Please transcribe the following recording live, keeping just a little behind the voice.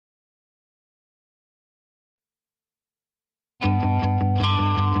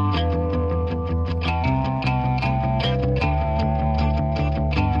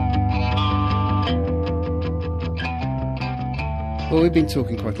Well, we've been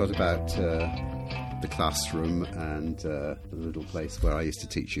talking quite a lot about the classroom and the little place where I used to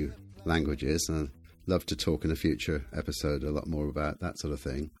teach you languages, and I'd love to talk in a future episode a lot more about that sort of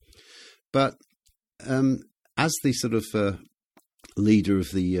thing. But as the sort of leader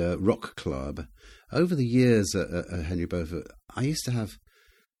of the rock club, over the years at Henry Beaufort, I used to have,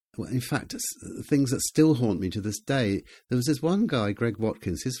 well, in fact, things that still haunt me to this day. There was this one guy, Greg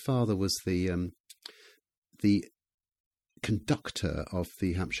Watkins. His father was the conductor of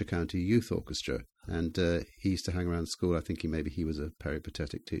the Hampshire County Youth Orchestra, and he used to hang around school. I think he was a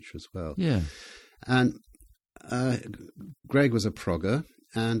peripatetic teacher as well. Yeah. And Greg was a progger,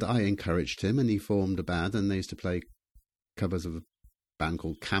 and I encouraged him, and he formed a band, and they used to play covers of a band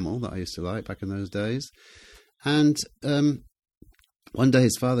called Camel that I used to like back in those days. And one day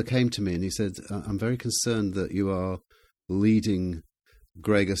his father came to me and he said, "I'm very concerned that you are leading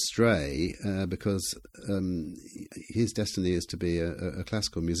Greg astray because his destiny is to be a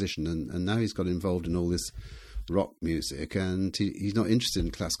classical musician, and now he's got involved in all this rock music, and he's not interested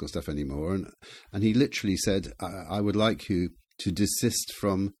in classical stuff anymore." And he literally said, I would like you to desist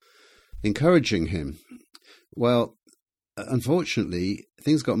from encouraging him. Well, unfortunately,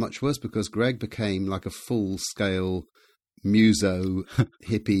 things got much worse because Greg became like a full-scale muso,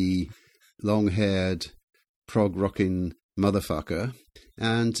 hippie, long-haired, prog-rocking motherfucker,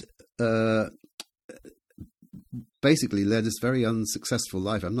 and basically led this very unsuccessful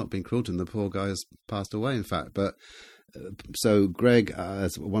life. I'm not being cruel to him. The poor guy has passed away, in fact. But so Greg,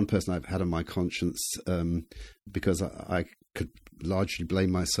 as one person I've had on my conscience, because I could largely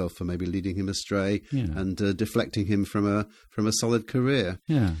blame myself for maybe leading him astray and deflecting him from a solid career.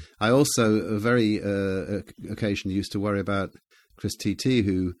 Yeah. I also very occasionally used to worry about Chris TT,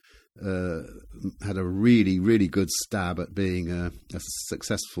 who had a really, really good stab at being a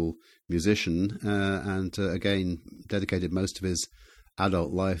successful musician, and again dedicated most of his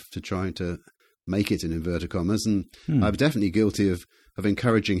adult life to trying to make it, in inverted commas. And I'm definitely guilty of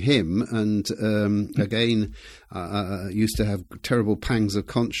encouraging him. And again, I used to have terrible pangs of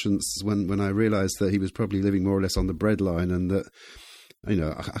conscience when I realised that he was probably living more or less on the breadline, and that, you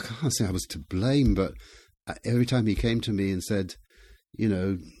know, I can't say I was to blame, but every time he came to me and said, you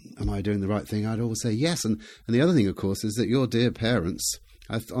know, am I doing the right thing? I'd always say yes. And the other thing, of course, is that your dear parents,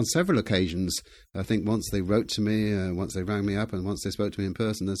 on several occasions, I think once they wrote to me, once they rang me up, and once they spoke to me in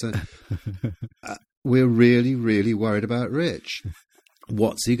person, they said, we're really, really worried about Rich.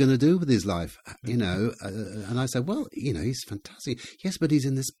 What's he going to do with his life? You know, and I said, well, you know, he's fantastic. Yes, but he's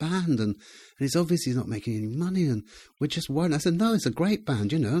in this band, and it's obvious he's not making any money, and we're just worried. I said, no, it's a great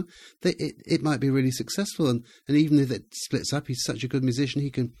band, you know. It might be really successful, and even if it splits up, he's such a good musician, he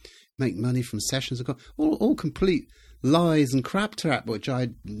can make money from sessions. All complete lies and crap trap, which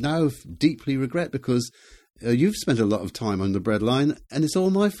I now deeply regret, because you've spent a lot of time on the breadline, and it's all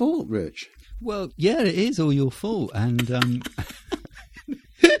my fault, Rich. Well, yeah, it is all your fault, and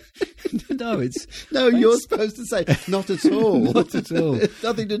you're supposed to say not at all. Not at all. It's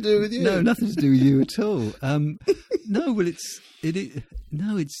nothing to do with you. No, nothing to do with you at all. No, well, it's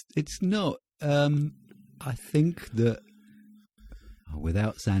not. I think that,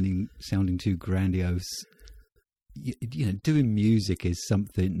 without sounding too grandiose, you know, doing music is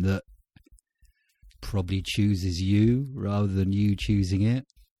something that probably chooses you rather than you choosing it.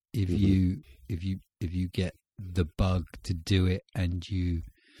 If you get the bug to do it, and you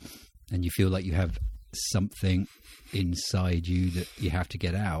feel like you have something inside you that you have to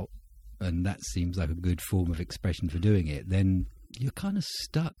get out, and that seems like a good form of expression for doing it, then you're kind of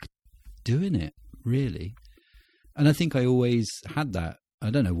stuck doing it, really. And I think I always had that. I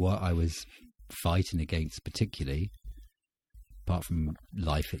don't know what I was fighting against particularly, apart from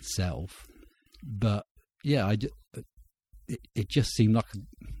life itself. But yeah, it just seemed like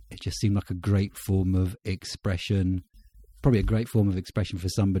a great form of expression. Probably a great form of expression for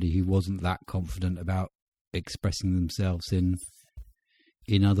somebody who wasn't that confident about expressing themselves in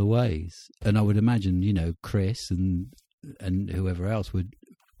other ways. And I would imagine, you know, Chris and whoever else would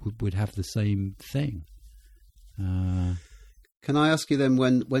have the same thing. Can I ask you then,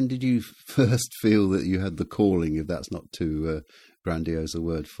 when did you first feel that you had the calling, if that's not too grandiose a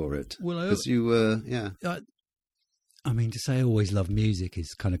word for it? Well, because you were, I mean, to say I always loved music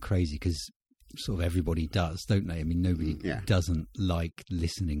is kind of crazy, because sort of everybody does, don't they? I mean, nobody doesn't like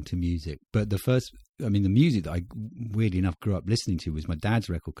listening to music. But the music that I, weirdly enough, grew up listening to was my dad's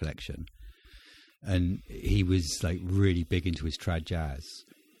record collection. And he was like really big into his trad jazz.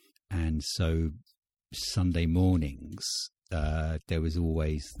 And so Sunday mornings, there was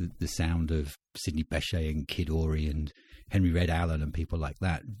always the sound of Sidney Bechet and Kid Ory and Henry Red Allen and people like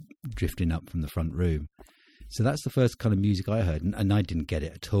that drifting up from the front room. So that's the first kind of music I heard, and I didn't get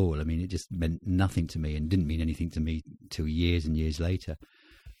it at all. I mean, it just meant nothing to me and didn't mean anything to me till years and years later.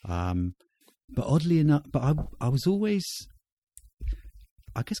 But oddly enough, I was always,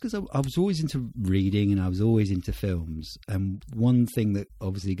 I guess because I was always into reading and I was always into films. And one thing that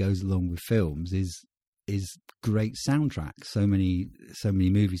obviously goes along with films is great soundtracks. So many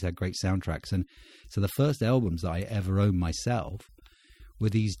movies had great soundtracks. And so the first albums that I ever owned myself were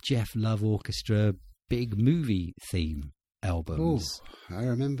these Jeff Love Orchestra big movie theme albums. Oh, I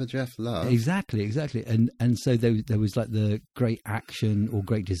remember Jeff Love. Exactly. And so there was like the great action or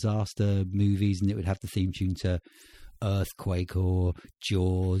great disaster movies, and it would have the theme tune to Earthquake or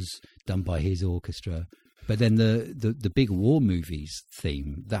Jaws done by his orchestra. But then the big war movies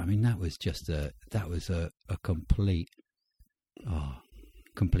theme, that was a complete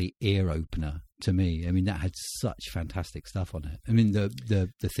ear opener to me. I mean, that had such fantastic stuff on it. I mean,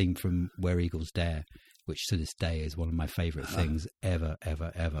 the theme from Where Eagles Dare, which to this day is one of my favourite things ever.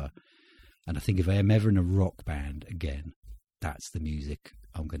 And I think if I am ever in a rock band again, that's the music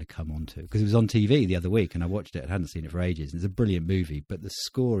I'm going to come on to. Because it was on TV the other week and I watched it. I hadn't seen it for ages. It's a brilliant movie, but the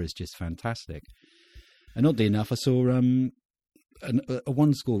score is just fantastic. And oddly enough, I saw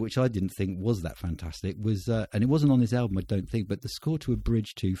one score which I didn't think was that fantastic was, and it wasn't on this album, I don't think, but the score to A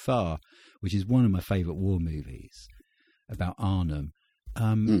Bridge Too Far, which is one of my favourite war movies about Arnhem.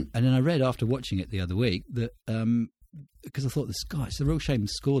 And then I read after watching it the other week that because I thought it's a real shame the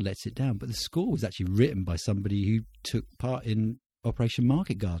score lets it down, but the score was actually written by somebody who took part in Operation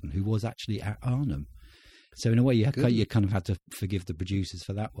Market Garden, who was actually at Arnhem. So in a way, you kind of had to forgive the producers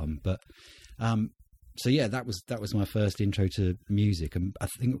for that one, but. So yeah, that was my first intro to music, and I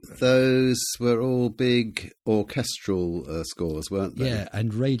think those were all big orchestral scores, weren't they? Yeah,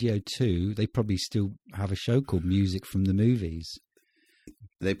 and Radio 2, they probably still have a show called Music from the Movies.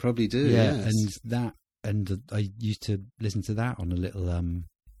 They probably do. Yeah, yes. and I used to listen to that on a little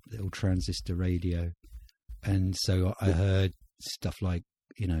transistor radio, and so I heard stuff like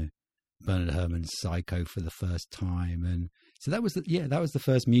Bernard Herrmann's Psycho for the first time, and so that was the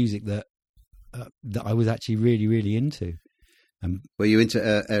first music that I was actually really, really into. Were you into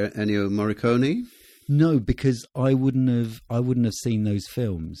Ennio Morricone? No, because I wouldn't have seen those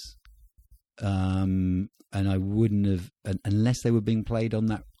films, and I wouldn't have, unless they were being played on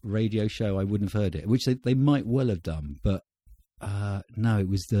that radio show, I wouldn't have heard it. Which they might well have done, but no, it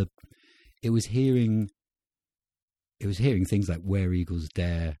was hearing things like Where Eagles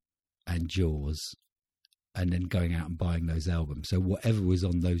Dare and Jaws. And then going out and buying those albums. So whatever was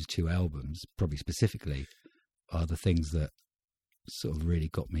on those two albums, probably specifically, are the things that sort of really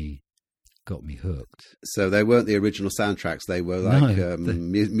got me hooked. So they weren't the original soundtracks; they were like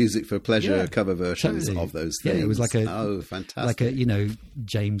music for pleasure cover versions of those things. Yeah, it was like fantastic, like a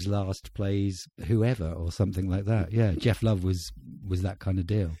James Last plays whoever or something like that. Yeah, Jeff Love was that kind of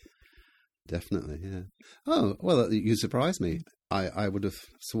deal. Definitely, yeah. Oh well, you surprised me. I would have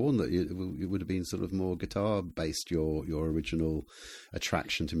sworn that it would have been sort of more guitar based, your original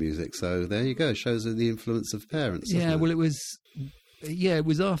attraction to music. So there you go. Shows the influence of parents. Yeah, well, it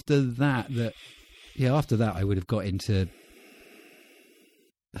was after that. After that, I would have got into.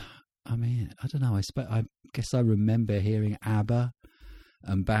 I mean, I don't know. I guess I remember hearing ABBA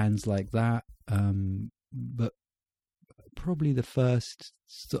and bands like that, but probably the first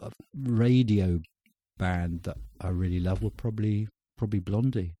sort of radio band that I really love were probably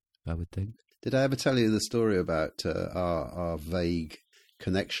Blondie, I would think. Did I ever tell you the story about our vague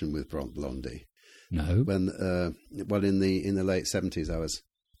connection with Blondie? No. When in the late 70s, I was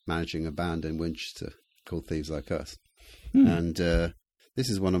managing a band in Winchester called Thieves Like Us, and this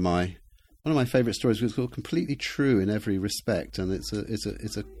is one of my favourite stories. It's called Completely True in every respect, and it's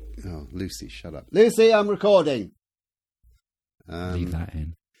a oh, Lucy, shut up, Lucy, I'm recording. Leave that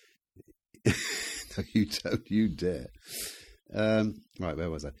in. No, you don't. You dare. Right, where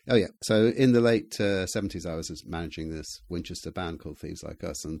was I? Oh, yeah. So in the late 70s, I was managing this Winchester band called Thieves Like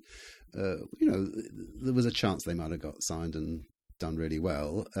Us. And, there was a chance they might have got signed and done really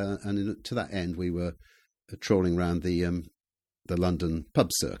well. And to that end, we were trawling around the London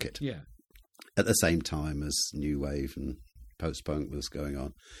pub circuit. Yeah. At the same time as New Wave and post-punk was going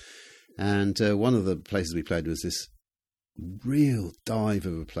on. And one of the places we played was this real dive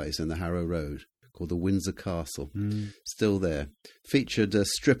of a place in the Harrow Road called the Windsor Castle. Still there. Featured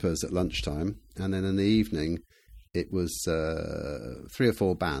strippers at lunchtime, and then in the evening it was 3 or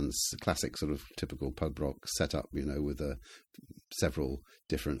 4 bands, classic sort of typical pub rock setup, with several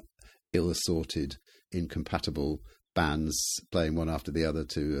different ill-assorted, incompatible bands playing one after the other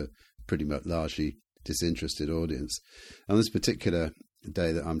to a pretty much largely disinterested audience. On this particular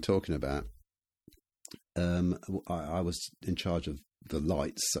day that I'm talking about, I was in charge of the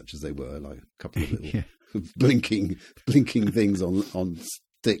lights, such as they were, like a couple of little Yeah. blinking things on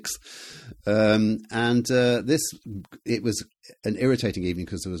sticks. It was an irritating evening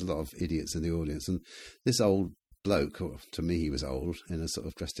because there was a lot of idiots in the audience, and this old bloke, or to me he was old,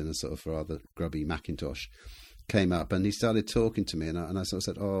 dressed in a sort of rather grubby Macintosh, came up and he started talking to me, and I sort of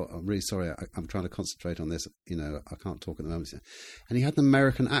said, "Oh, I'm really sorry, I'm trying to concentrate on this. I can't talk at the moment." And he had an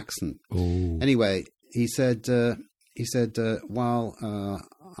American accent. Oh. Anyway, he said, "Well,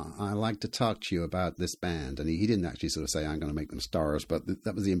 I like to talk to you about this band." And he didn't actually sort of say, "I'm going to make them stars," but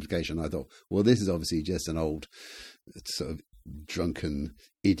that was the implication. I thought, well, this is obviously just an old sort of drunken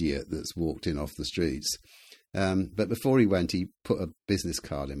idiot that's walked in off the streets. But before he went, he put a business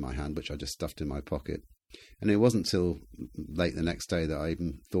card in my hand, which I just stuffed in my pocket. And it wasn't till late the next day that I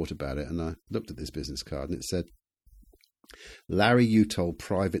even thought about it. And I looked at this business card and it said, Larry Utol,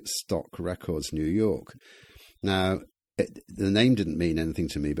 Private Stock Records, New York. Now, the name didn't mean anything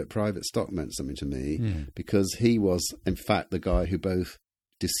to me, but Private Stock meant something to me because he was, in fact, the guy who both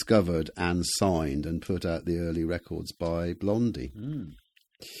discovered and signed and put out the early records by Blondie.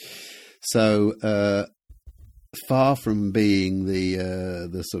 So, far from being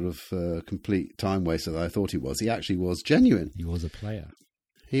the sort of complete time waster that I thought he actually was genuine. He was a player.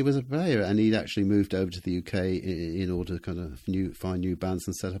 He was a player, and he'd actually moved over to the UK in order to kind of find new bands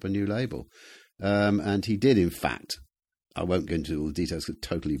and set up a new label. And he did, in fact, I won't go into all the details because it's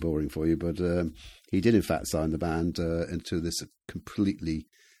totally boring for you, but he did, in fact, sign the band into this completely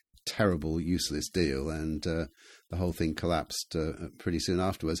terrible, useless deal, and the whole thing collapsed pretty soon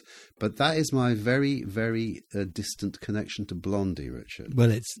afterwards. But that is my very, very distant connection to Blondie, Richard.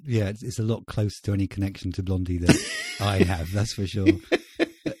 Well, it's a lot closer to any connection to Blondie that I have, that's for sure.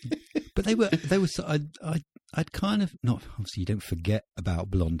 But they were. I'd kind of not. Obviously, you don't forget about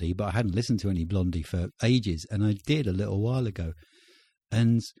Blondie, but I hadn't listened to any Blondie for ages, and I did a little while ago.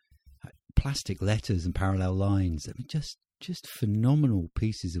 And Plastic Letters and Parallel Lines. I mean, just phenomenal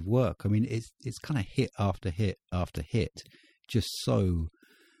pieces of work. I mean, it's kind of hit after hit after hit, just so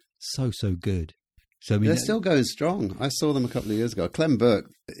good. So I mean, they're still going strong. I saw them a couple of years ago. Clem Burke,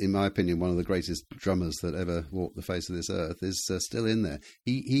 in my opinion, one of the greatest drummers that ever walked the face of this earth, is still in there.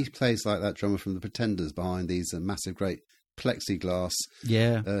 He plays like that drummer from the Pretenders behind these massive, great plexiglass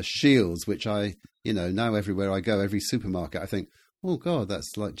shields, which I, now everywhere I go, every supermarket, I think, oh God,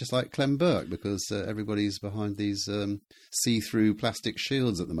 that's just like Clem Burke, because everybody's behind these see-through plastic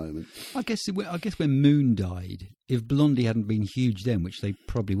shields at the moment. I guess when Moon died, if Blondie hadn't been huge then, which they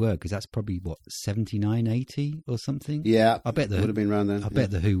probably were, because that's probably what 79, 80 or something. Yeah, I bet would have been around then. I bet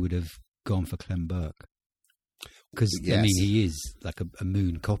the Who would have gone for Clem Burke, because yes. I mean he is like a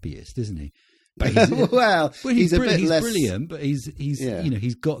Moon copyist, isn't he? But he's brilliant, but he's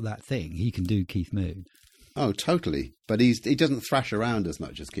he's got that thing. He can do Keith Moon. Oh, totally. But he doesn't thrash around as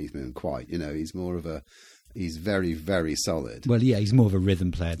much as Keith Moon, quite. He's more of he's very, very solid. Well, yeah, he's more of a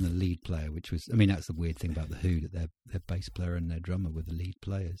rhythm player than a lead player, which was, I mean, that's the weird thing about the Who, that their bass player and their drummer were the lead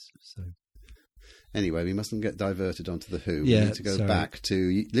players. So anyway, we mustn't get diverted onto the Who. Yeah, we need to go back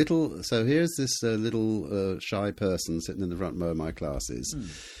to so here's this little shy person sitting in the front row of my classes.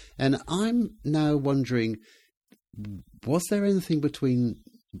 And I'm now wondering, was there anything between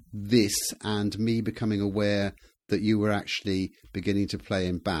this and me becoming aware that you were actually beginning to play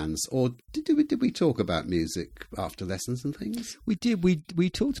in bands, or did we talk about music after lessons and things? We did. We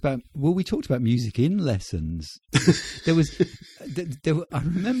talked about music in lessons. There was I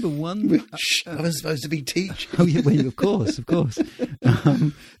remember one. I was supposed to be teaching. Oh yeah, well, of course.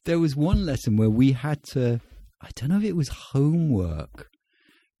 There was one lesson where we had to. I don't know if it was homework,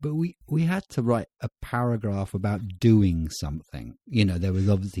 but we had to write a paragraph about doing something. There was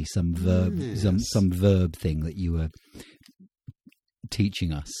obviously some verb, some verb thing that you were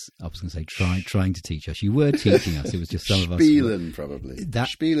teaching us. I was going to say trying to teach us. You were teaching us. It was just some of us. Spielen, probably.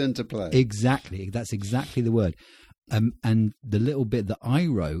 Spielen to play. Exactly. That's exactly the word. And the little bit that I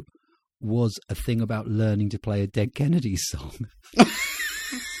wrote was a thing about learning to play a Dead Kennedys song.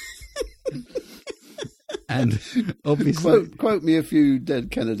 And obviously, quote me a few Dead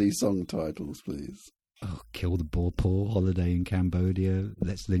Kennedy song titles, please. Oh, Kill the Ball Paul, Holiday in Cambodia,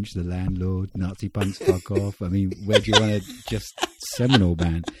 Let's Lynch the Landlord, Nazi Punks, Fuck Off. I mean, where do you want to just seminal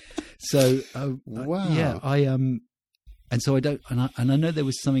band? So, wow, yeah, and so I don't, and I know there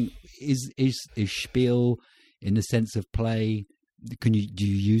was something. Is Spiel in the sense of play do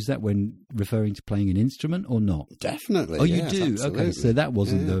you use that when referring to playing an instrument or not? Definitely. Oh, you yes, do. absolutely. Okay, so that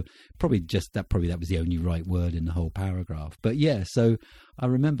wasn't Yeah. probably that was the only right word in the whole paragraph. But yeah, so I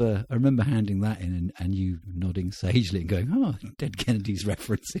remember handing that in and you nodding sagely and going, "Oh, Dead Kennedys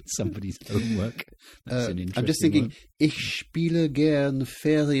referencing somebody's homework." That's an interesting I'm just thinking, one. Ich spiele gern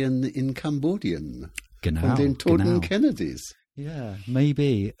Ferien in Kambodien. Genau, Von den Toten genau. Kennedys. Yeah,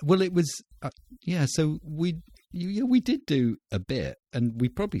 maybe. Well, it was so we did do a bit, and we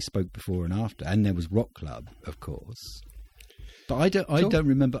probably spoke before and after, and there was Rock Club, of course. But I don't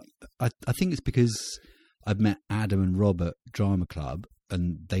remember. I think it's because I'd met Adam and Rob at Drama Club,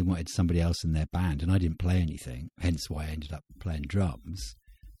 and they wanted somebody else in their band, and I didn't play anything, hence why I ended up playing drums.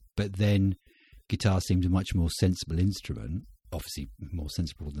 But then guitar seemed a much more sensible instrument, obviously more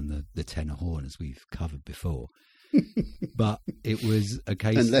sensible than the tenor horn, as we've covered before. But it was a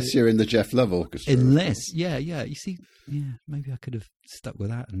case... Unless you're in the Jeff Love Orchestra. Yeah. You see, maybe I could have stuck with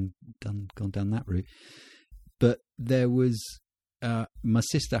that and gone down that route. But there was... my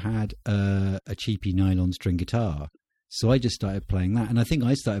sister had a cheapy nylon string guitar, so I just started playing that. And I think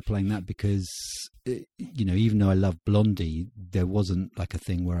I started playing that because, even though I love Blondie, there wasn't like a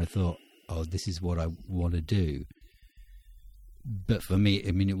thing where I thought, oh, this is what I want to do. But for me,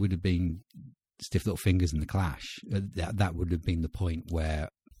 I mean, it would have been Stiff Little Fingers and the Clash. That would have been the point where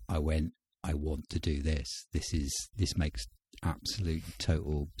I went, I want to do this. This makes absolute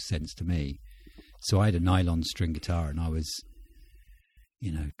total sense to me. So I had a nylon string guitar, and I was,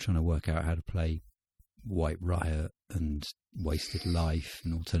 trying to work out how to play White Riot and Wasted Life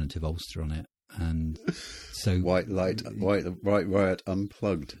and Alternative Ulster on it. And so White Riot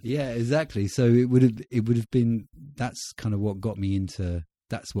Unplugged. Yeah, exactly. So it would have been, that's kind of what got me into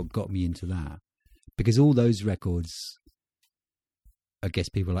that. Because all those records, I guess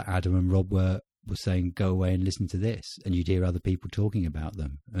people like Adam and Rob were saying, go away and listen to this, and you'd hear other people talking about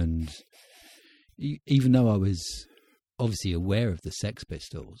them. And even though I was obviously aware of the Sex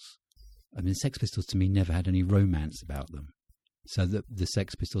Pistols, I mean, Sex Pistols to me never had any romance about them. So the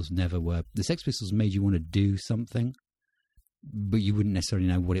Sex Pistols the Sex Pistols made you want to do something, but you wouldn't necessarily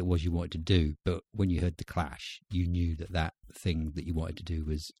know what it was you wanted to do. But when you heard The Clash, you knew that thing that you wanted to do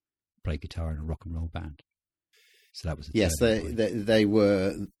was play guitar in a rock and roll band. So that was they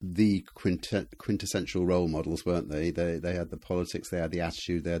were the quintessential role models, weren't they? They had the politics, they had the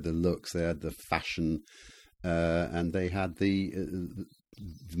attitude, they had the looks, they had the fashion, and they had the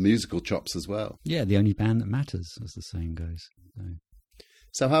musical chops as well. Yeah, the only band that matters, as the saying goes.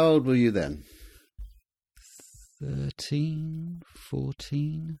 So how old were you then? 13,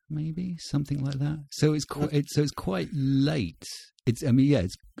 14, maybe something like that. So it's quite late.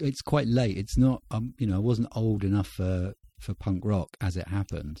 It's quite late. It's not. I wasn't old enough for punk rock as it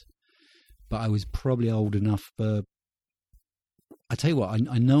happened, but I was probably old enough for. I tell you what,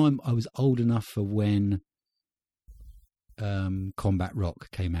 I know I was old enough for when Combat Rock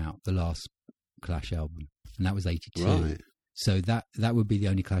came out, the last Clash album, and that was 82. Right. So that would be the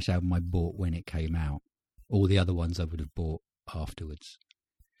only Clash album I bought when it came out. All the other ones I would have bought afterwards.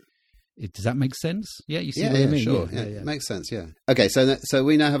 Does that make sense? Yeah, you see what I mean? Sure. Yeah. Makes sense, yeah. Okay, so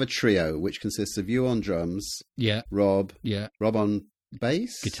we now have a trio, which consists of you on drums, Rob on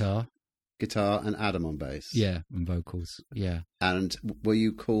bass, guitar, and Adam on bass. Yeah, and vocals, yeah. And were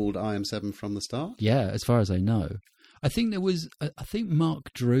you called IM7 from the start? Yeah, as far as I know. I think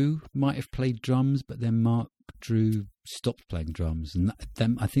Mark Drew might have played drums, but then Mark Drew stopped playing drums, and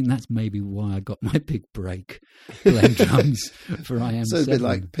I think that's maybe why I got my big break playing drums for IM7. So a bit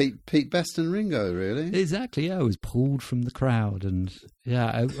like Pete Best and Ringo, really. Exactly. Yeah, I was pulled from the crowd, and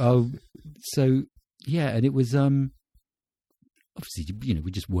and it was obviously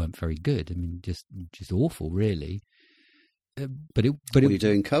we just weren't very good. I mean, just awful, really. Were you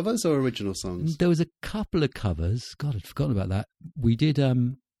doing covers or original songs? There was a couple of covers. God, I'd forgotten about that. We did,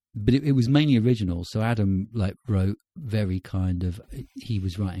 but it was mainly original. So Adam wrote very he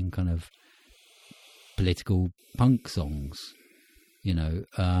was writing kind of political punk songs,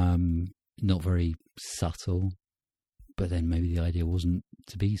 not very subtle. But then maybe the idea wasn't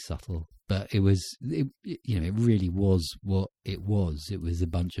to be subtle. But it really was what it was. It was a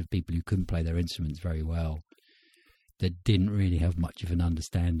bunch of people who couldn't play their instruments very well, that didn't really have much of an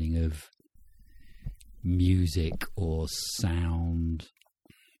understanding of music or sound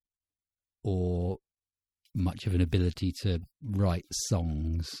or much of an ability to write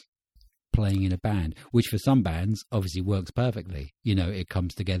songs playing in a band, which for some bands obviously works perfectly. It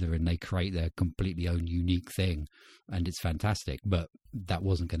comes together and they create their completely own unique thing, and it's fantastic. But that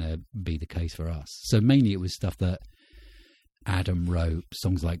wasn't going to be the case for us. So mainly it was stuff that Adam wrote.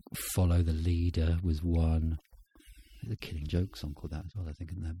 Songs like Follow the Leader was one. There's a Killing Joke song called that as well, I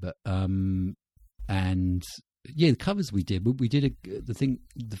think, in there. But and yeah, the covers we did. We did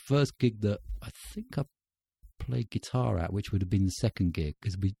the first gig that I think I played guitar at, which would have been the second gig,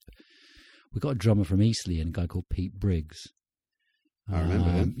 because we got a drummer from Eastleigh and a guy called Pete Briggs. I remember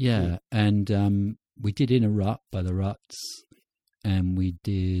him. Yeah, and we did In a Rut by the Ruts, and we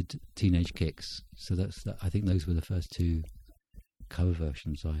did Teenage Kicks. So I think those were the first two cover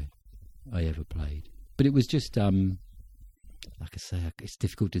versions I ever played. But it was just like I say, it's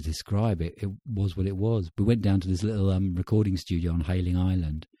difficult to describe it. It was what it was. We went down to this little recording studio on Hayling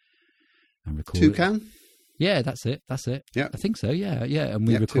Island and recorded. Toucan? Yeah, that's it. Yeah, I think so. Yeah. And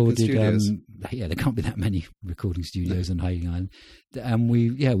we recorded. There can't be that many recording studios on Hayling Island. And we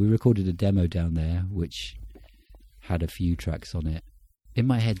recorded a demo down there, which had a few tracks on it. In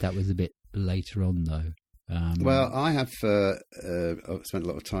my head, that was a bit later on, though. Well, I have spent a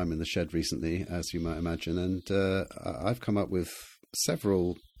lot of time in the shed recently, as you might imagine, and I've come up with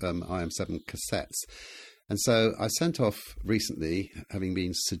several IM7 cassettes. And so I sent off recently, having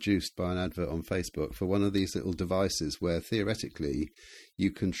been seduced by an advert on Facebook, for one of these little devices where theoretically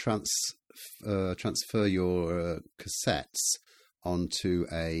you can transfer your cassettes onto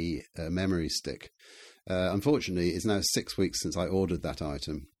a memory stick. Unfortunately, it's now 6 weeks since I ordered that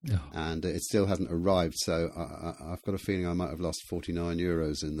item, and it still hasn't arrived. So I've got a feeling I might have lost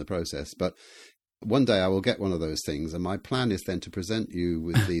 €49 in the process. But one day I will get one of those things, and my plan is then to present you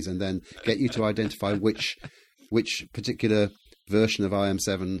with these, and then get you to identify which particular version of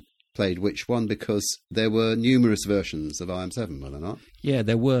IM7 played which one, because there were numerous versions of IM7, were there not? Yeah,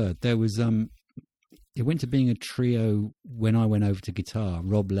 there were. There was. It went to being a trio when I went over to guitar.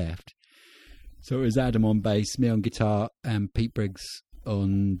 Rob left. So it was Adam on bass, me on guitar, and Pete Briggs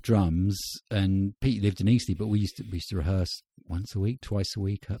on drums. And Pete lived in Eastleigh, but we used to rehearse once a week, twice a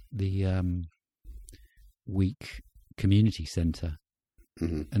week at the Week Community Centre.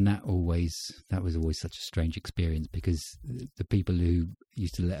 Mm-hmm. And that was always such a strange experience, because the people who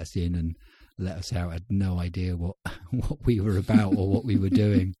used to let us in and let us out had no idea what we were about or what we were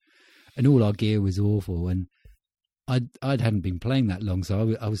doing, and all our gear was awful. And I hadn't been playing that long,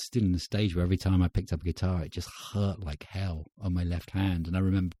 so I was still in a stage where every time I picked up a guitar, it just hurt like hell on my left hand. And I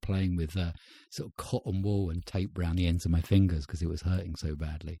remember playing with sort of cotton wool and tape around the ends of my fingers because it was hurting so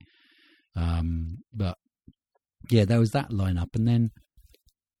badly. But yeah, there was that lineup, and then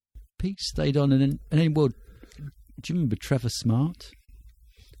Pete stayed on, and then do you remember Trevor Smart?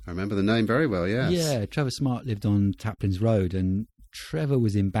 I remember the name very well, yes. Yeah, Trevor Smart lived on Taplin's Road, and Trevor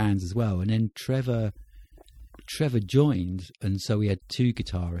was in bands as well. And then Trevor joined, and so we had two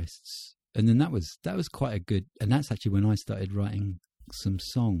guitarists. And then that was quite a good, and that's actually when I started writing some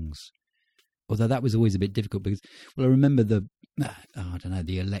songs. Although that was always a bit difficult because, well, I remember the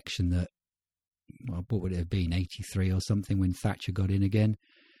election that, well, what would it have been, 83 or something, when Thatcher got in again.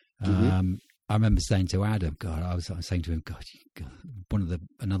 Mm-hmm. I remember saying to Adam, I was saying to him,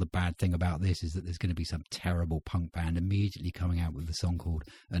 another bad thing about this is that there's going to be some terrible punk band immediately coming out with a song called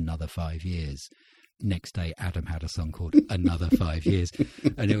Another 5 Years. Next day, Adam had a song called Another 5 Years.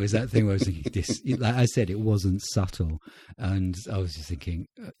 And it was that thing where I was thinking, like I said, it wasn't subtle. And I was just thinking,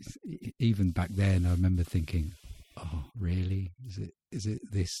 even back then, I remember thinking, oh, really? Is it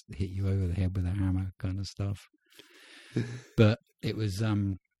this hit you over the head with a hammer kind of stuff? But it was,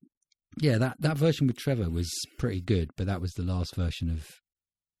 that version with Trevor was pretty good, but that was the last version of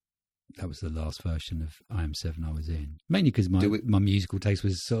IM7 I was in. Mainly because my musical taste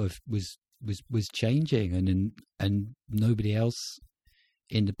was sort of was changing, and nobody else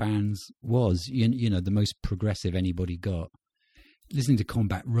in the bands was. You know, the most progressive anybody got. Listening to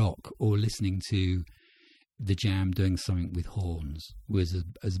combat rock or listening to The Jam doing something with horns was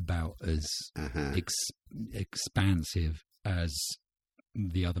about as expansive as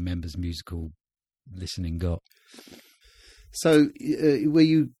the other members' musical listening got. So, were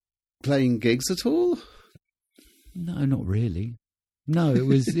you playing gigs at all? No, not really. No, it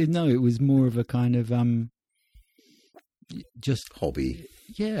was more of a kind of just hobby.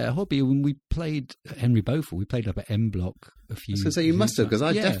 Yeah, hobby. When we played Henry Beaufort, we played up at M Block a few. So you must have, because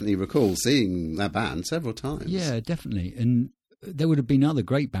I definitely recall seeing that band several times. Yeah, definitely. And there would have been other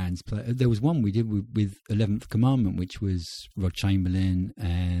great bands. There was one we did with 11th Commandment, which was Rod Chamberlain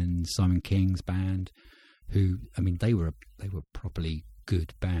and Simon King's band. Who, I mean, they were a properly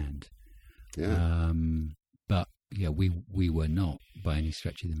good band. Yeah. But yeah, we were not by any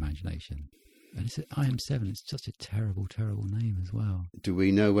stretch of the imagination. And it's IM7. It's such a terrible, terrible name as well. Do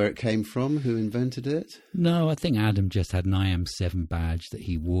we know where it came from? Who invented it? No, I think Adam just had an IM7 badge that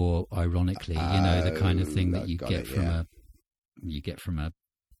he wore ironically. The kind of thing that you get from a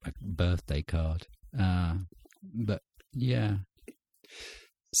birthday card. But Yeah.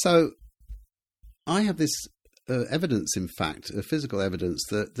 So I have this evidence, in fact, physical evidence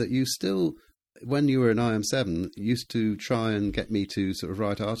that you still, when you were in IM7, used to try and get me to sort of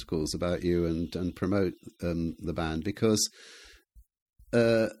write articles about you and promote the band, because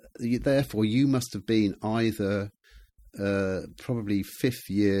therefore you must have been either probably fifth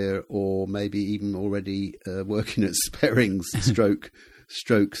year or maybe even already working at Sperrings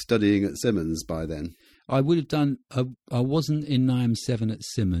stroke studying at Simmons by then. I would have done. I wasn't in IM7 at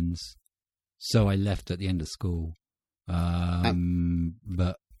Simmons, so I left at the end of school.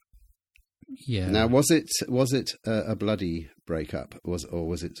 But yeah. Now, was it a bloody breakup? Was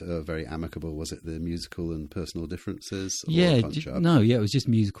it very amicable? Was it the musical and personal differences? Or Yeah, a punch up? no, yeah, it was just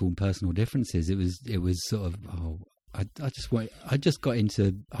musical and personal differences. It was sort of I got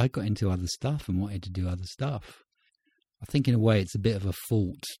into other stuff and wanted to do other stuff. I think in a way it's a bit of a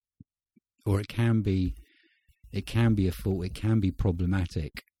fault, or it can be a fault. It can be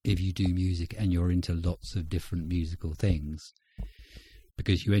problematic if you do music and you're into lots of different musical things,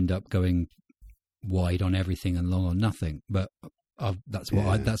 because you end up going wide on everything and long on nothing. But that's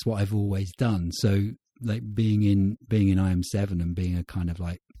what I've always done. So like being in IM7 and being a kind of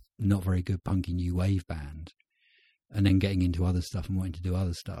like not very good punky new wave band, and then getting into other stuff and wanting to do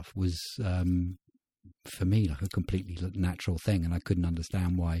other stuff was for me like a completely natural thing, and I couldn't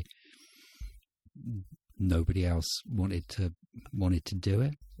understand why nobody else wanted to do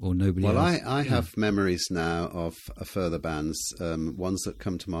it, or nobody else. Well, I have memories now of further bands. Ones that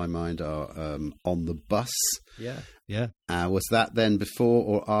come to my mind are On the Bus. Yeah. Was that then before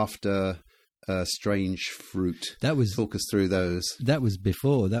or after Strange Fruit? That was, talk us through those. That was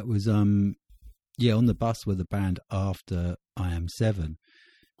before. That was On the Bus were the band after IM7.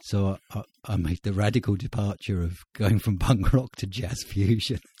 So I made the radical departure of going from punk rock to jazz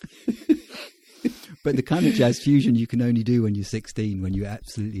fusion. But the kind of jazz fusion you can only do when you're 16, when you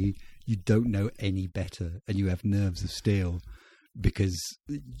don't know any better and you have nerves of steel, because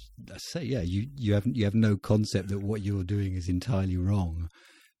you have no concept that what you're doing is entirely wrong.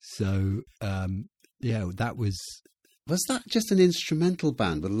 So that was. Was that just an instrumental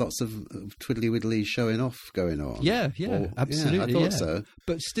band with lots of twiddly widdly showing off going on? Yeah, absolutely. Yeah, I thought so.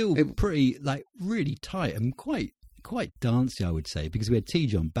 But still pretty, like, really tight and quite dancey, I would say, because we had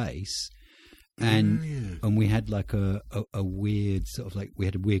Tej on bass, and we had like a weird sort of like, we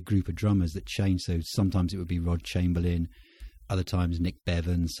had a weird group of drummers that changed. So sometimes it would be Rod Chamberlain, other times Nick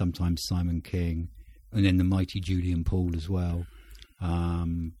Bevan, sometimes Simon King, and then the mighty Julian Paul as well.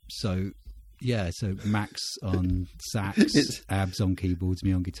 So Max on sax, Abs on keyboards,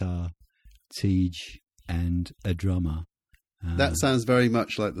 me on guitar, Tej, and a drummer. That sounds very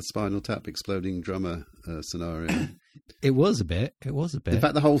much like the Spinal Tap exploding drummer scenario. It was a bit. In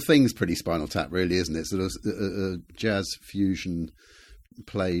fact, the whole thing's pretty Spinal Tap, really, isn't it? Sort of jazz fusion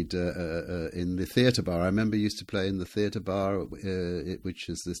played in the theatre bar. I remember used to play in the theatre bar, which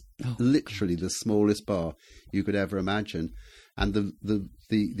is literally the smallest bar you could ever imagine. And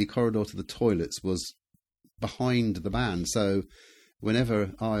the corridor to the toilets was behind the band. So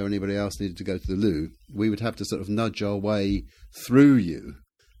whenever I or anybody else needed to go to the loo, we would have to sort of nudge our way through you,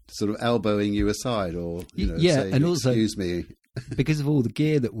 sort of elbowing you aside, or saying, and also, excuse me. Because of all the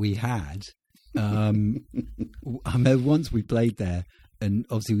gear that we had, I remember once we played there, and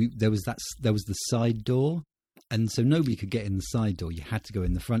obviously there was the side door, and so nobody could get in the side door. You had to go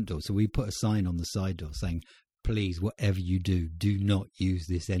in the front door. So we put a sign on the side door saying, "Please, whatever you do not use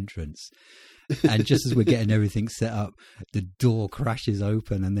this entrance." And just as we're getting everything set up, the door crashes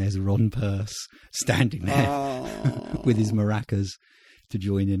open and there's Ron Purse standing there with his maracas to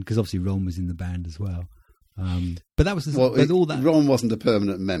join in, because obviously Ron was in the band as well. But that was all that. Ron wasn't a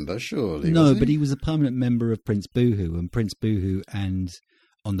permanent member, surely. No, but he was a permanent member of Prince Boohoo, and Prince Boohoo and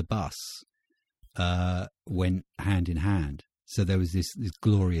On the Bus went hand in hand. So there was this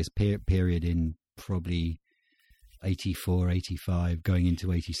glorious period in probably 84, 85, going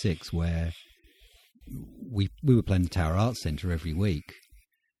into 86, where we were playing the Tower Arts Centre every week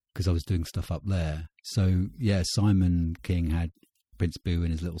because I was doing stuff up there. So yeah, Simon King had Prince Boo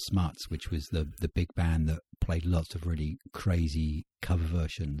and his Little Smuts, which was the big band that played lots of really crazy cover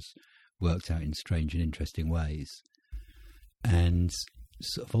versions, worked out in strange and interesting ways. And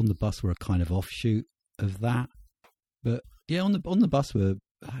sort of On the Bus were a kind of offshoot of that. But yeah, on the Bus were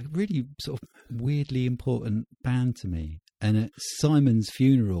a really sort of weirdly important band to me. And at Simon's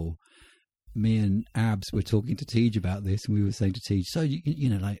funeral, me and Abs were talking to Tej about this, and we were saying to Tej, so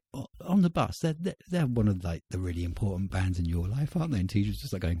like On the Bus, they're one of like the really important bands in your life, aren't they? And Tej was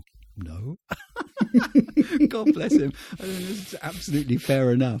just like going, no. God bless him. I mean, it's absolutely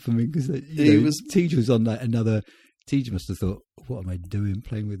fair enough. I mean, because Tej was on like another TJ must have thought, what am I doing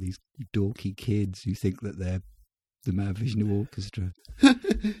playing with these dorky kids who think that they're the Mad Vision Orchestra?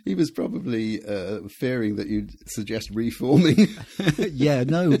 He was probably fearing that you'd suggest reforming. Yeah,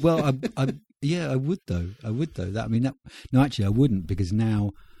 no, well, I would though. No, actually, I wouldn't, because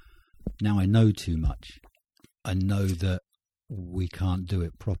now I know too much. I know that we can't do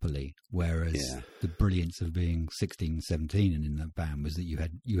it properly. Whereas the brilliance of being 16, 17 and in that band was that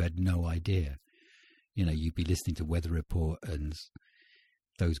you had no idea. You know, you'd be listening to Weather Report and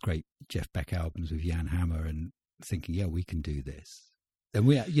those great Jeff Beck albums with Jan Hammer and thinking, yeah, we can do this. And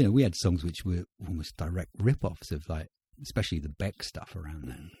we had songs which were almost direct rip-offs of, like, especially the Beck stuff around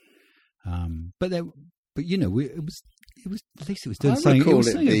then. But it was at least it was doing something.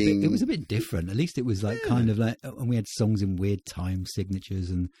 It was a bit different. At least it was like kind of like, and we had songs in weird time signatures.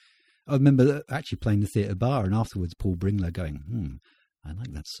 And I remember actually playing the theatre bar, and afterwards Paul Bringler going, I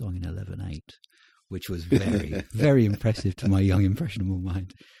like that song in 11/8, which was very, very impressive to my young impressionable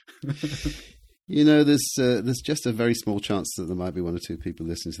mind. You know, there's just a very small chance that there might be one or two people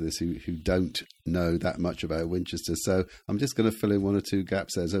listening to this who don't know that much about Winchester. So I'm just going to fill in one or two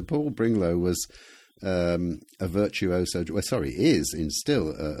gaps there. So Paul Bringlow was a virtuoso. Well, sorry, is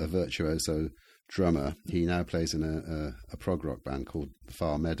still a virtuoso drummer. He now plays in a prog rock band called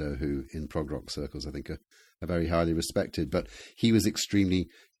Far Meadow, who in prog rock circles I think are very highly respected. But he was extremely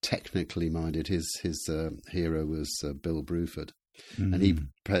technically minded. His hero was Bill Bruford. And he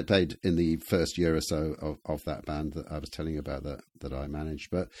played in the first year or so of that band that I was telling you about that I managed.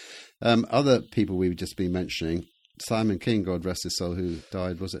 But other people we've just been mentioning, Simon King, God rest his soul, who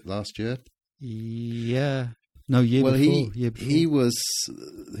died, was it last year? Yeah. No, year before. He was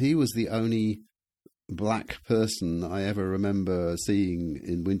the only black person I ever remember seeing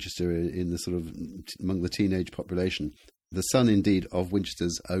in Winchester in the sort of among the teenage population. The son, indeed, of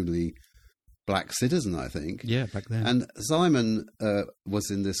Winchester's only black citizen, I think. Yeah, back then. And Simon was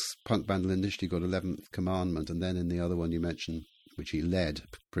in this punk band initially called 11th Commandment, and then in the other one you mentioned, which he led,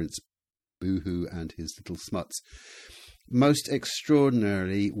 Prince Boohoo and his Little Smuts. Most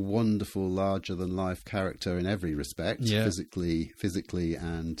extraordinarily wonderful, larger-than-life character in every respect, physically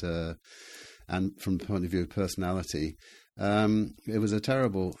and from the point of view of personality. It was a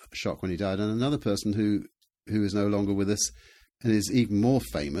terrible shock when he died. And another person who is no longer with us, and is even more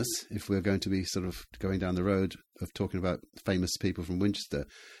famous, if we're going to be sort of going down the road of talking about famous people from Winchester,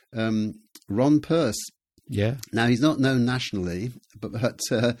 Ron Pearce. Yeah. Now, he's not known nationally, but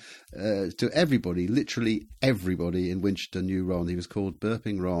to everybody, literally everybody in Winchester knew Ron. He was called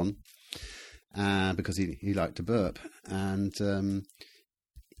Burping Ron because he liked to burp. And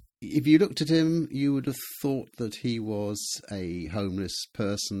if you looked at him, you would have thought that he was a homeless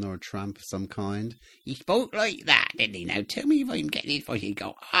person or a tramp of some kind. He spoke like that, didn't he? Now, tell me if I'm getting his voice. He'd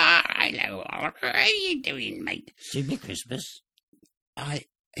go, hello, how are you doing, mate? Jimmy Christmas.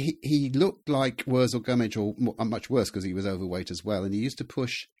 He looked like Wurzel Gummidge, or much worse, because he was overweight as well. And he used to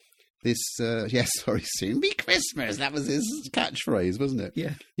push this, soon be Christmas. That was his catchphrase, wasn't it?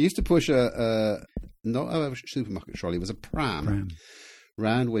 Yeah. He used to push not a supermarket trolley, it was a pram.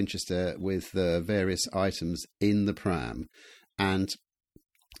 Round Winchester with various items in the pram, and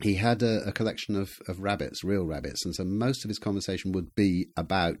he had a collection of rabbits, real rabbits, and so most of his conversation would be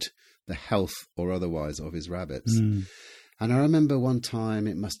about the health or otherwise of his rabbits. And I remember one time,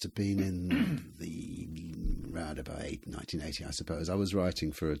 it must have been in the round about 1980, I suppose, I was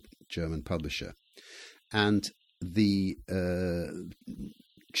writing for a German publisher, and the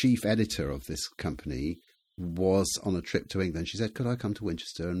chief editor of this company was on a trip to England. She said, could I come to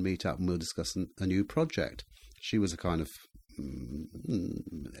Winchester and meet up and we'll discuss a new project? She was a kind of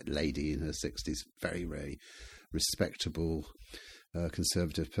lady in her 60s, very, very respectable,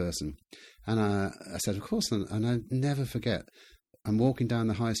 conservative person. And I said, of course, and I never forget, I'm walking down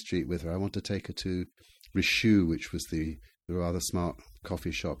the high street with her. I want to take her to Richoux, which was the rather smart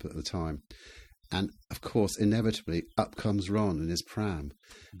coffee shop at the time. And, of course, inevitably, up comes Ron in his pram.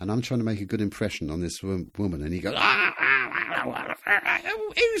 And I'm trying to make a good impression on this woman. And he goes,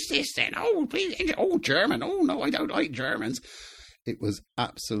 who's this then? Oh, please, German. Oh, no, I don't like Germans. It was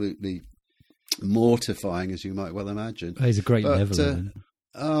absolutely mortifying, as you might well imagine. He's a great leveler.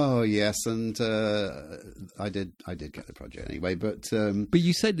 Oh, yes. And I did get the project anyway. But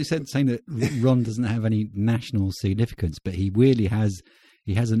you said saying that Ron doesn't have any national significance, but he really has.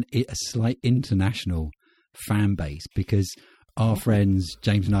 He has a slight international fan base, because our friends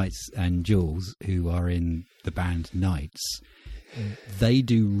James Knights and Jules, who are in the band Knights, they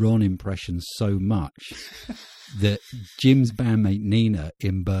do Ron impressions so much that Jim's bandmate Nina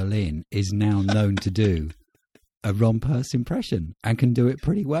in Berlin is now known to do a Ron Perce impression and can do it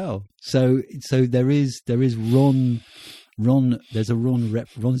pretty well. So there is Ron. There's a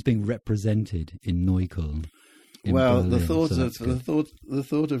Ron's being represented in Neukölln. Well, Berlin, the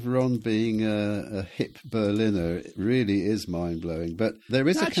thought of Ron being a hip Berliner really is mind blowing. But there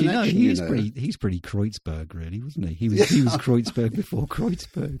is a connection. No, he's pretty Kreuzberg, really, wasn't he? He was Kreuzberg before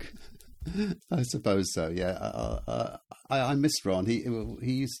Kreuzberg. I suppose so. Yeah, I miss Ron. He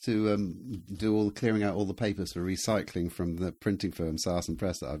used to do clearing out all the papers for recycling from the printing firm Sarsen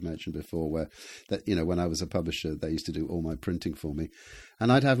Press that I've mentioned before. Where that when I was a publisher, they used to do all my printing for me,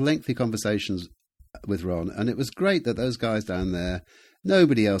 and I'd have lengthy conversations with Ron, and it was great that those guys down there,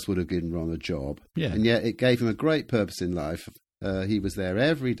 nobody else would have given Ron a job, and yet it gave him a great purpose in life. He was there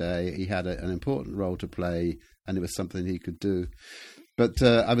every day. He had an important role to play, and it was something he could do. But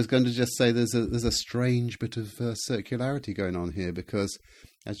I was going to just say there's a strange bit of circularity going on here, because,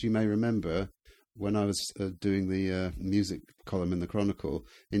 as you may remember, when I was doing the music column in the Chronicle,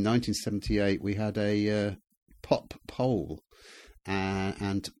 in 1978 we had a pop poll,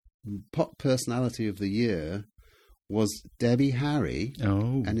 and pop personality of the year was Debbie Harry,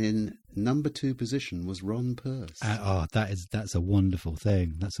 and in number 2 position was Ron Perce. That's a wonderful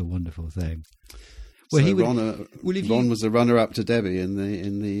thing. That's a wonderful thing. Well, so Ron was the runner-up to Debbie in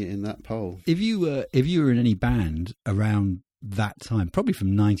that poll. If you were in any band around that time, probably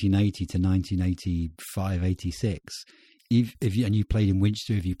from 1980 to 1985, 86, and you played in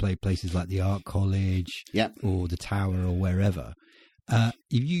Winchester, if you played places like the Art College, or the Tower or wherever,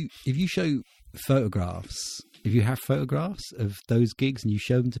 if you show photographs, if you have photographs of those gigs and you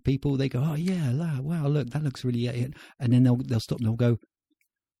show them to people, they go, "Oh yeah, wow, look, that looks really," and then they'll stop and they'll go,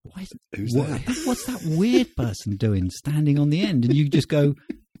 what's that weird person doing standing on the end? And you just go,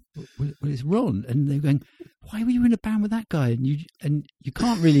 well, it's Ron. And they're going, why were you in a band with that guy? And you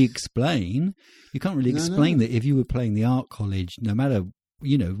can't really explain. You can't really explain that if you were playing the Art College, no matter,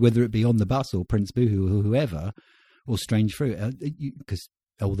 whether it be on the bus or Prince Boohoo or whoever, or Strange Fruit, because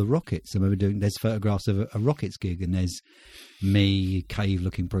the Rockets. I remember there's photographs of a Rockets gig, and there's me, Cave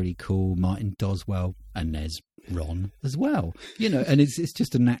looking pretty cool, Martin Doswell, and there's Ron as well. And it's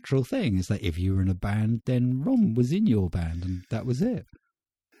just a natural thing. It's like if you were in a band, then Ron was in your band, and that was it.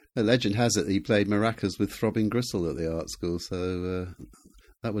 The legend has it that he played maracas with Throbbing Gristle at the art school, so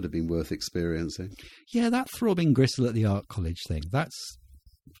that would have been worth experiencing. Yeah, that Throbbing Gristle at the Art College thing, that's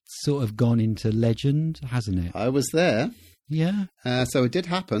sort of gone into legend, hasn't it? I was there. Yeah. So it did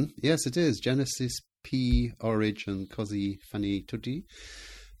happen. Yes, it is. Genesis P. Orridge and Così Fanny Tutti.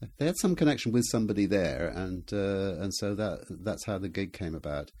 They had some connection with somebody there, and so that's how the gig came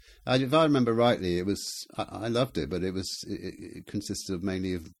about. If I remember rightly, I loved it, but it consisted of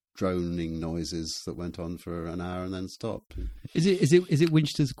mainly of droning noises that went on for an hour and then stopped. Is it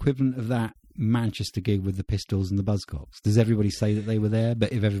Winchester's equivalent of that Manchester gig with the Pistols and the Buzzcocks? Does everybody say that they were there?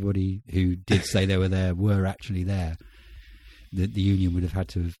 But if everybody who did say they were there were actually there, the union would have had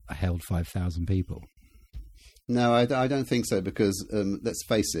to have held 5,000 people. No, I don't think so, because let's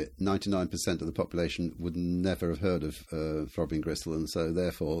face it, 99% of the population would never have heard of Throbbing Gristle, and so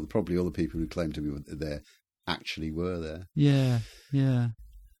therefore probably all the people who claimed to be there actually were there. Yeah.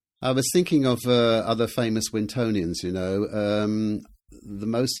 I was thinking of other famous Wintonians, the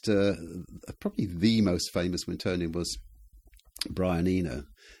most, probably the most famous Wintonian was Brian Eno,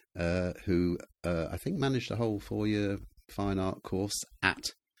 who I think managed a whole 4-year fine art course at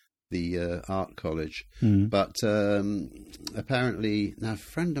the art college. But apparently, now a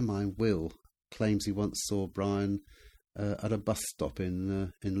friend of mine, Will, claims he once saw Brian at a bus stop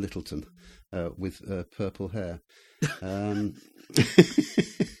in Littleton with purple hair.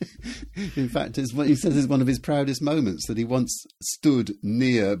 In fact, he says it's one of his proudest moments that he once stood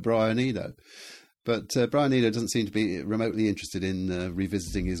near Brian Eno. But Brian Eno doesn't seem to be remotely interested in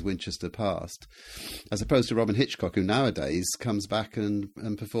revisiting his Winchester past, as opposed to Robin Hitchcock, who nowadays comes back and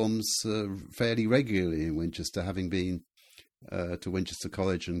performs fairly regularly in Winchester, having been to Winchester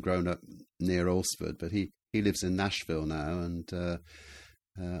College and grown up near Alresford. But he lives in Nashville now, and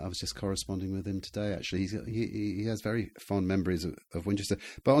I was just corresponding with him today, actually. He has very fond memories of Winchester.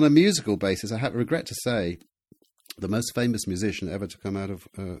 But on a musical basis, I regret to say, the most famous musician ever to come out of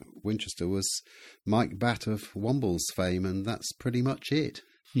Winchester was Mike Batt of Womble's fame, and that's pretty much it.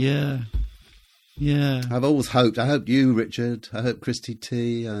 Yeah. I've always hoped, I hope you, Richard, I hope Christy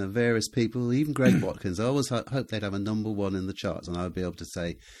T, various people, even Greg Watkins, I always hoped they'd have a number 1 in the charts, and I'd be able to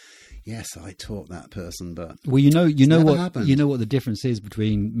say, yes, I taught that person, but well, you know what happened. You know what the difference is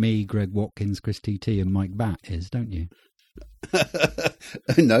between me, Greg Watkins, Christy T, and Mike Batt is, don't you?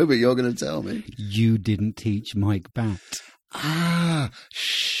 No, but you're going to tell me. You didn't teach Mike Batt.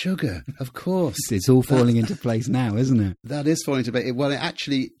 Shh. sugar, of course. It's all falling into place now, isn't it? That is falling to bit. Well,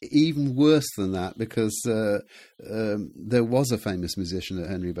 actually, even worse than that, because there was a famous musician at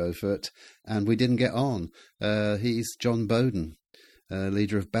Henry Beaufort, and we didn't get on. He's John Bowden,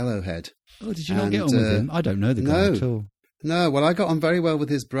 leader of Bellowhead. Oh, did you not get on with him? I don't know the guy at all. No, well, I got on very well with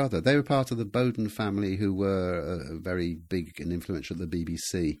his brother. They were part of the Bowden family, who were very big and influential at the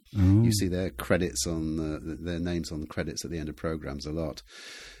BBC. Oh. You see their credits on their names on the credits at the end of programmes a lot.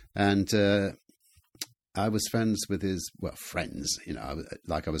 And I was friends with friends.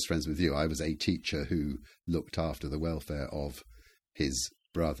 Like I was friends with you. I was a teacher who looked after the welfare of his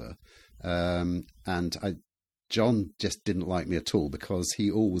brother, John just didn't like me at all because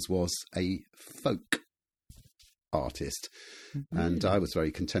he always was a folk artist, and I was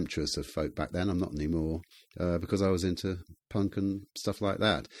very contemptuous of folk back then. I'm not anymore, because I was into punk and stuff like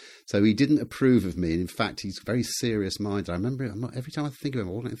that. So he didn't approve of me, and in fact he's very serious minded. I remember every time I think of him,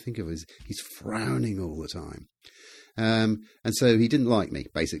 all I can think of is he's frowning all the time, and so he didn't like me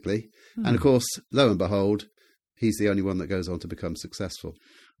basically. And of course, lo and behold, he's the only one that goes on to become successful.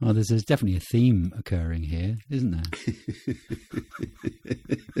 Well, there's definitely a theme occurring here, isn't there?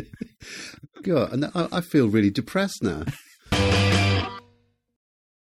 God, and I feel really depressed now.